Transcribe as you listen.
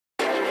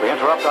we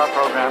interrupt our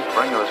program to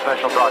bring you a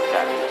special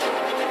broadcast.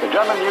 The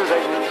German news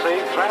agency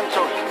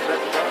Transocean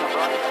said during the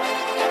broadcast.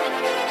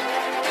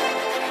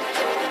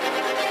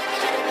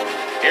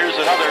 Here's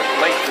another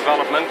late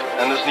development,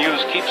 and this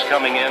news keeps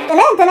coming in.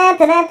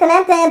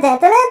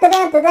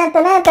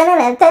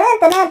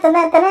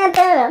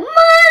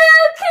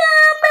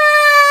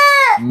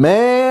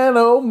 Man,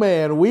 oh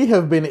man, we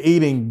have been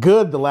eating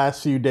good the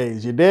last few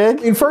days, you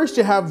dig? I mean, first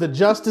you have the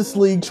Justice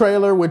League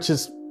trailer, which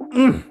is,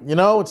 you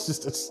know,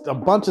 it's a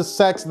bunch of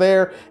sex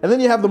there. And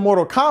then you have the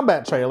Mortal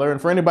Kombat trailer. And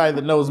for anybody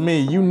that knows me,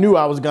 you knew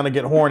I was gonna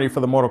get horny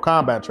for the Mortal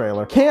Kombat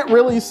trailer. Can't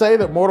really say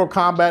that Mortal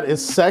Kombat is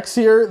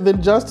sexier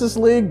than Justice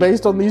League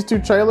based on these two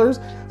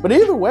trailers, but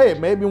either way, it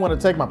made me want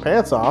to take my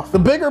pants off. The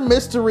bigger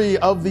mystery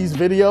of these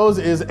videos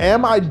is,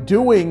 am I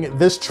doing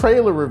this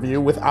trailer review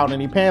without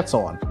any pants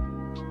on?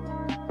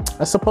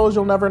 I suppose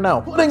you'll never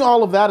know. Putting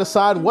all of that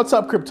aside, what's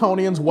up,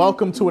 Kryptonians?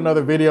 Welcome to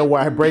another video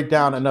where I break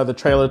down another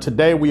trailer.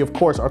 Today, we of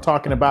course are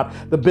talking about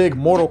the big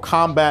Mortal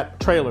Kombat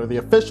trailer, the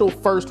official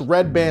first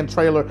red band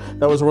trailer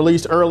that was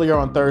released earlier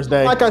on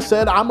Thursday. Like I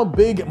said, I'm a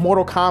big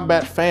Mortal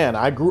Kombat fan.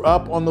 I grew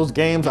up on those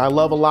games. I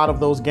love a lot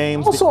of those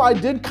games. Also, I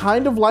did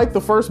kind of like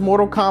the first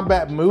Mortal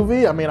Kombat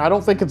movie. I mean, I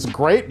don't think it's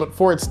great, but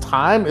for its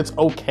time, it's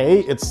okay,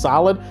 it's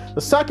solid.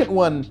 The second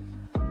one,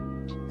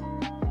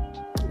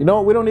 you know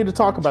what, we don't need to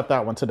talk about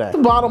that one today. The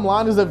bottom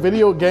line is that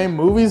video game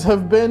movies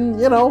have been,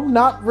 you know,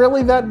 not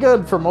really that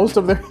good for most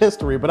of their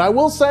history. But I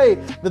will say,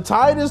 the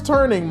tide is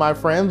turning, my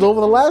friends. Over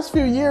the last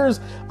few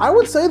years, I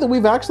would say that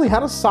we've actually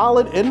had a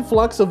solid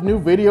influx of new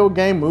video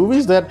game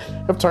movies that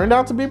have turned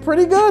out to be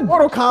pretty good.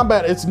 Mortal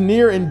Kombat, it's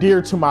near and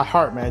dear to my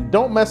heart, man.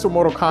 Don't mess with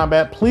Mortal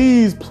Kombat.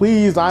 Please,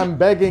 please, I'm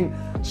begging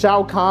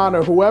Shao Kahn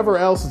or whoever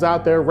else is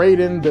out there,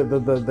 Raiden,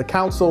 the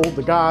council,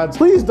 the gods,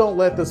 please don't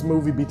let this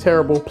movie be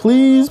terrible.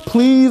 Please,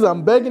 please,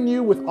 I'm begging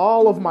you with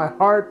all of my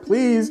heart,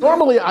 please.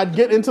 Normally I'd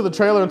get into the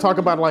trailer and talk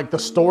about like the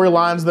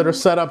storylines that are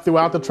set up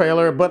throughout the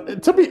trailer,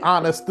 but to be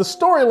honest, the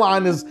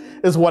storyline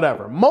is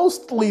whatever.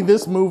 Mostly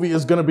this movie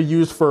is gonna be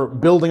used for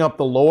building up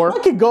the lore. I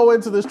could go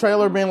into this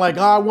trailer being like,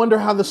 oh, I wonder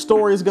how the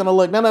story is gonna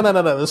look. No.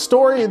 The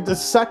story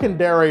is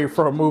secondary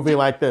for a movie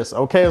like this,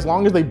 okay? As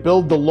long as they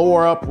build the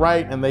lore up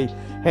right and they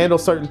handle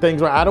certain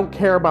things right, I don't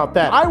care about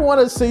that. I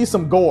wanna see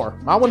some gore.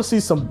 I wanna see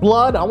some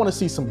blood. I wanna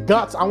see some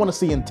guts. I wanna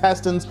see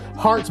intestines,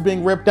 hearts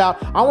being ripped out.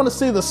 I wanna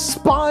see the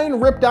spine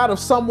ripped out of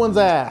someone's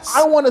ass.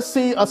 I wanna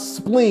see a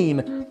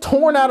spleen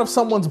torn out of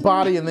someone's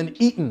body and then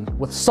eaten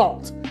with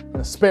salt and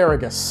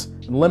asparagus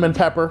and lemon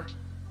pepper.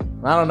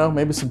 I don't know,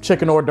 maybe some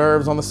chicken hors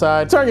d'oeuvres on the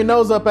side. Turn your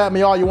nose up at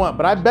me all you want,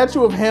 but I bet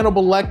you if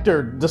Hannibal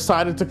Lecter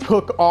decided to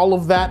cook all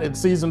of that in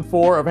season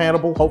 4 of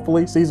Hannibal,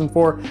 hopefully season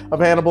 4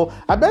 of Hannibal,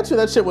 I bet you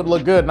that shit would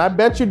look good, and I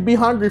bet you'd be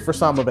hungry for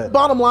some of it.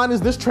 Bottom line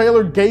is this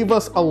trailer gave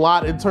us a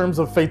lot in terms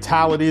of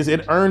fatalities.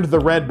 It earned the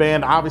red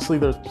band. Obviously,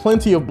 there's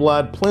plenty of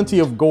blood, plenty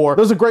of gore.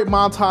 There's a great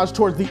montage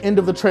towards the end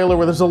of the trailer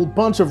where there's a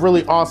bunch of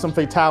really awesome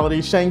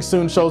fatalities. Shang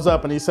Tsung shows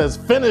up and he says,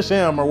 finish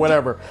him, or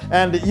whatever.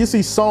 And you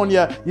see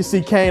Sonya, you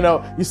see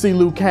Kano, you see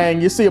Liu Kang,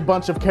 you see a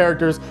bunch of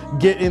characters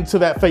get into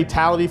that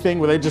fatality thing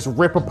where they just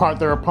rip apart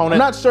their opponent. I'm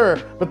not sure,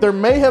 but there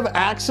may have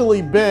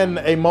actually been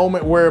a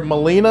moment where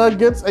Melina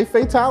gets a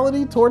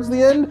fatality towards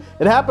the end.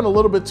 It happened a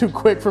little bit too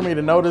quick for me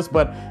to notice,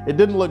 but it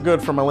didn't look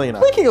good for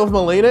Melina. Speaking of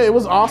Melina, it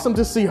was awesome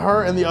to see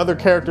her and the other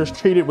characters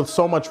treated with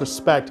so much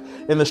respect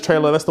in this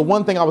trailer. That's the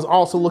one thing I was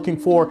also looking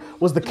for,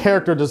 was the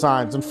character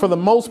designs. And for the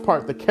most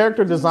part, the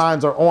character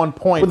designs are on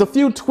point, with a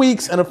few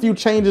tweaks and a few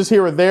changes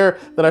here or there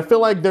that I feel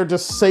like they're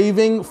just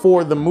saving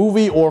for the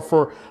movie or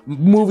for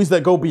movies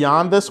that go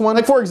beyond this one.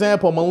 Like, for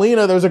example,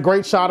 Melina, there's a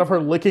great shot of her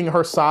licking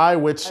her sigh,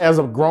 which as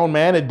a grown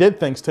man, it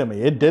did things to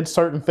me. It did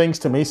certain things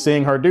to me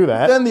seeing her do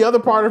that. Then the other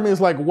part of me is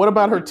like, what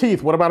about her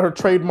teeth? What about her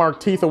trademark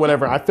teeth or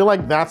whatever? I feel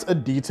like that's a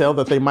detail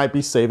that they might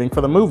be saving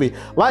for the movie.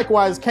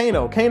 Likewise,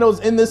 Kano. Kano's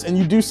in this and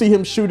you do see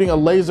him shooting a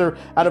laser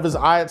out of his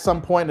eye at some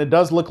point, and it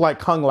does look like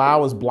Kung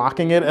Lao is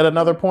blocking it at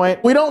another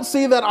point. We don't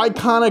see that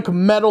iconic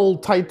metal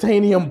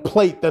titanium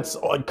plate that's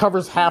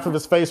covers half of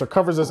his face or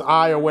covers his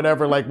eye or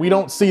whatever. Like, we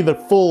don't see the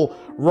full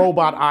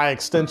robot eye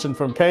extension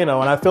from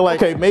Kano, and I feel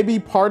like, okay, maybe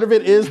part of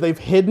it is they've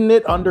hidden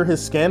it under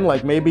his skin.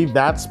 Like, maybe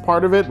that's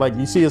part of it. Like,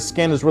 you see his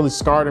skin is really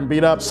scarred and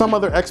beat up. Some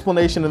other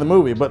explanation in the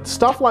movie, but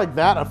stuff like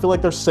that, I feel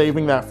like they're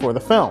saving that for the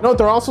film. You know what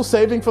they're also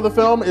saving for the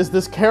film is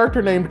this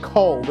character named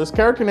Cole. This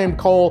character named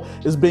Cole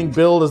is being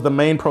billed as the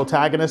main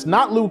protagonist,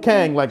 not Liu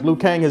Kang. Like, Liu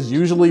Kang has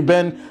usually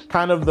been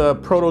kind of the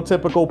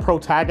prototypical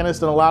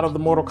protagonist in a lot of the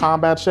Mortal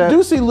Kombat shit. You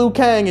do see Liu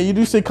Kang and you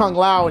do see Kung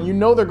Lao, and you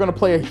know they're gonna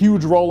play a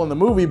huge role in the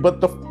movie,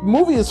 but the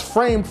movie is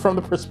framed from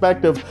the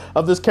perspective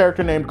of this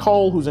character named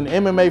Cole, who's an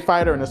MMA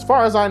fighter, and as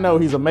far as I know,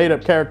 he's a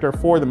made-up character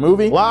for the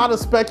movie. A lot of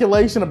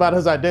speculation about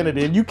his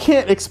identity, and you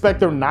can't expect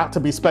there not to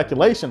be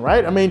speculation,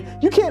 right? I mean,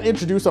 you can't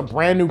introduce a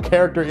brand new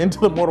character into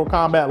the Mortal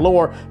Kombat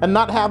lore and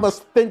not have us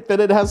think that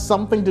it has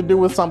something to do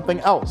with something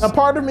else. Now,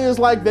 part of me is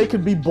like, they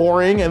could be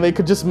boring and they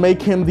could just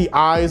make him the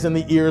eyes and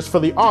the ears for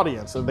the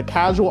audience. So the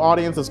casual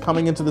audience that's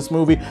coming into this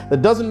movie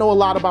that doesn't know a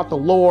lot about the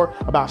lore,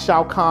 about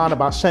Shao Kahn,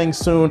 about Shang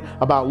Tsung,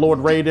 about Lord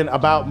Raiden,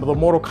 about the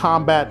Mortal Kombat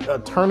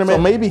Kombat tournament.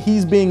 So maybe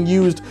he's being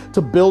used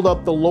to build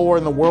up the lore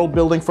and the world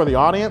building for the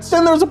audience.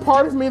 Then there's a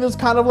part of me that's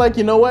kind of like,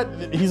 you know what?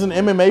 He's an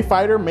MMA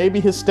fighter. Maybe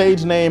his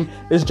stage name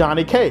is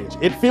Johnny Cage.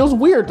 It feels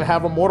weird to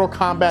have a Mortal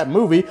Kombat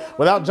movie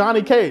without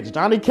Johnny Cage.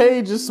 Johnny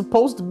Cage is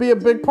supposed to be a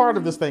big part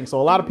of this thing. So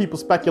a lot of people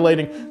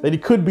speculating that he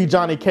could be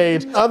Johnny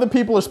Cage. Other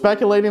people are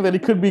speculating that he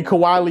could be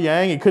Kawhi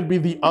Liang. It could be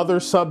the other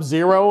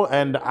Sub-Zero.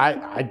 And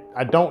I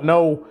don't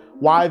know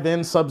why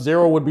then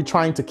Sub-Zero would be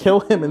trying to kill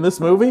him in this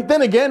movie.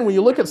 Then again, when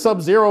you look at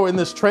Sub-Zero in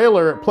this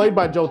trailer, played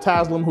by Joe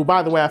Taslim, who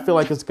by the way, I feel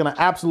like is gonna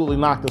absolutely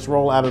knock this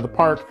role out of the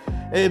park,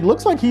 it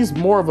looks like he's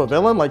more of a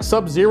villain. Like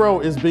Sub-Zero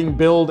is being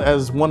billed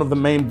as one of the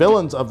main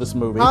villains of this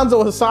movie.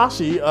 Hanzo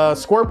Hasashi,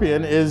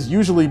 Scorpion, is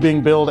usually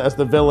being billed as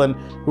the villain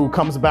who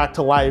comes back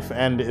to life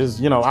and is,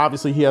 you know,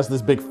 obviously he has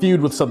this big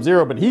feud with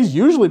Sub-Zero, but he's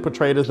usually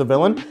portrayed as the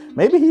villain.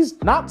 Maybe he's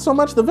not so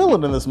much the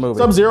villain in this movie.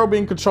 Sub-Zero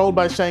being controlled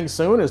by Shang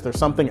Tsung, is there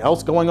something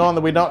else going on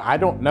that we don't? I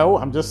don't know.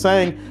 I'm just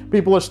saying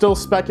people are still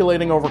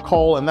speculating over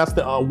Cole, and that's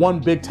the one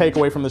big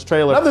takeaway from this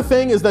trailer. Another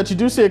thing is that you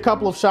do see a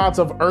couple of shots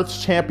of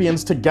Earth's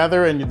champions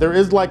together, and there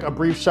is like a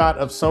brief shot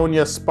of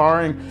Sonya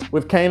sparring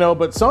with Kano,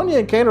 but Sonya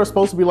and Kano are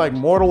supposed to be like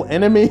mortal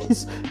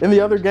enemies in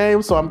the other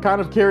game, so I'm kind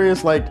of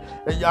curious. Like,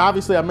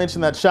 obviously I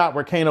mentioned that shot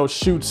where Kano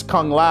shoots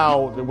Kung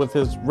Lao with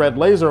his red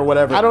laser or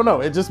whatever. I don't know,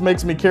 it just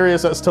makes me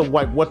curious as to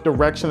like what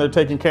direction they're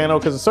taking Kano,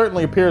 because it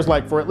certainly appears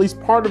like for at least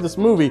part of this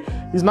movie,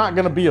 he's not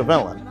gonna be a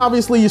villain.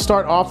 Obviously you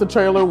start off the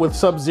trailer with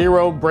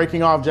Sub-Zero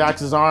breaking off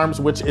Jax's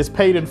arms, which is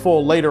paid in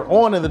full later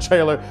on in the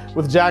trailer,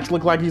 with Jax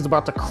look like he's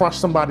about to crush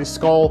somebody's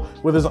skull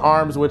with his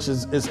arms, which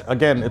is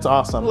again, it's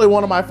awesome. Really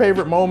one of my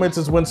favorite moments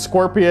is when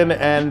Scorpion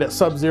and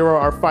Sub-Zero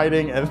are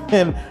fighting, and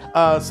then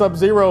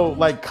Sub-Zero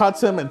like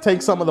cuts him and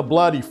takes some of the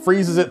blood, he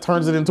freezes it,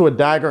 turns it into a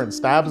dagger and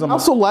stabs him. I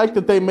also like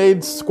that they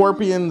made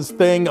Scorpion's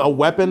thing a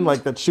weapon,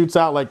 like that shoots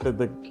out like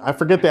I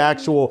forget the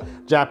actual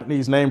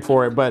Japanese name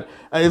for it, but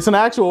it's an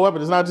actual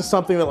weapon. It's not just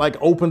something that like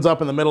opens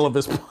up in the middle of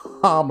his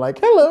palm like,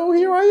 hello,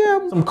 here I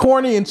am. Some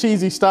corny and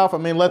cheesy stuff. I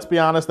mean, let's be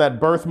honest, that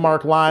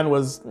birthmark line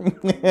was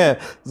a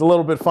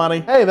little bit funny.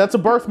 Hey, that's a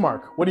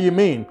birthmark. What do you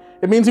mean?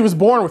 It means he was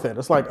born with it.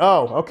 It's like,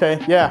 oh,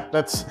 okay, yeah,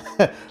 that's,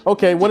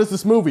 okay, what is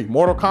this movie?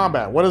 Mortal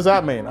Kombat, what does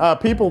that mean?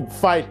 People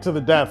fight to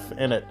the death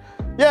in it.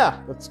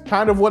 Yeah, that's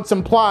kind of what's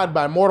implied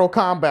by Mortal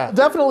Kombat.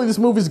 Definitely this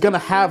movie's gonna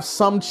have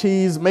some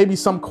cheese, maybe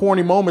some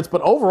corny moments,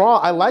 but overall,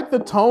 I like the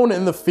tone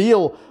and the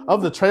feel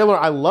of the trailer.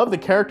 I love the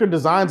character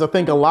designs. I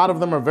think a lot of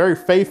them are very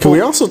faithful. Can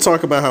we also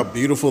talk about how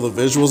beautiful the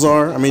visuals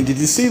are? I mean, did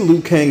you see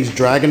Liu Kang's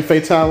dragon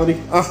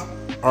fatality?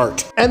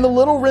 Art. And the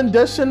little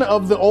rendition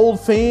of the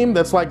old theme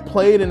that's like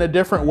played in a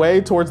different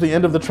way towards the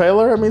end of the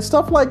trailer. I mean,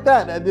 stuff like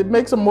that. It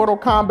makes a Mortal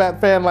Kombat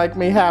fan like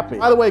me happy.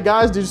 By the way,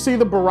 guys, did you see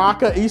the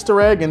Baraka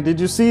Easter egg? And did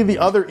you see the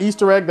other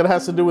Easter egg that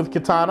has to do with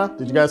Kitana?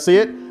 Did you guys see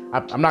it?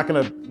 I'm not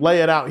gonna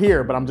lay it out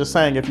here, but I'm just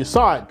saying if you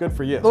saw it, good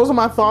for you. Those are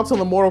my thoughts on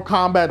the Mortal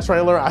Kombat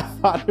trailer. I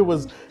thought it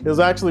was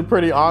actually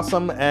pretty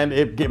awesome, and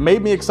it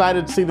made me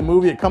excited to see the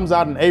movie. It comes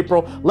out in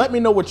April. Let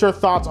me know what your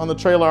thoughts on the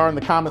trailer are in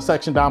the comment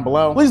section down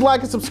below. Please like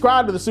and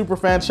subscribe to the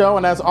Superfan Show,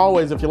 and as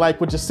always, if you like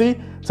what you see,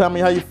 tell me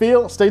how you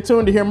feel. Stay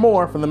tuned to hear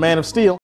more from the Man of Steel.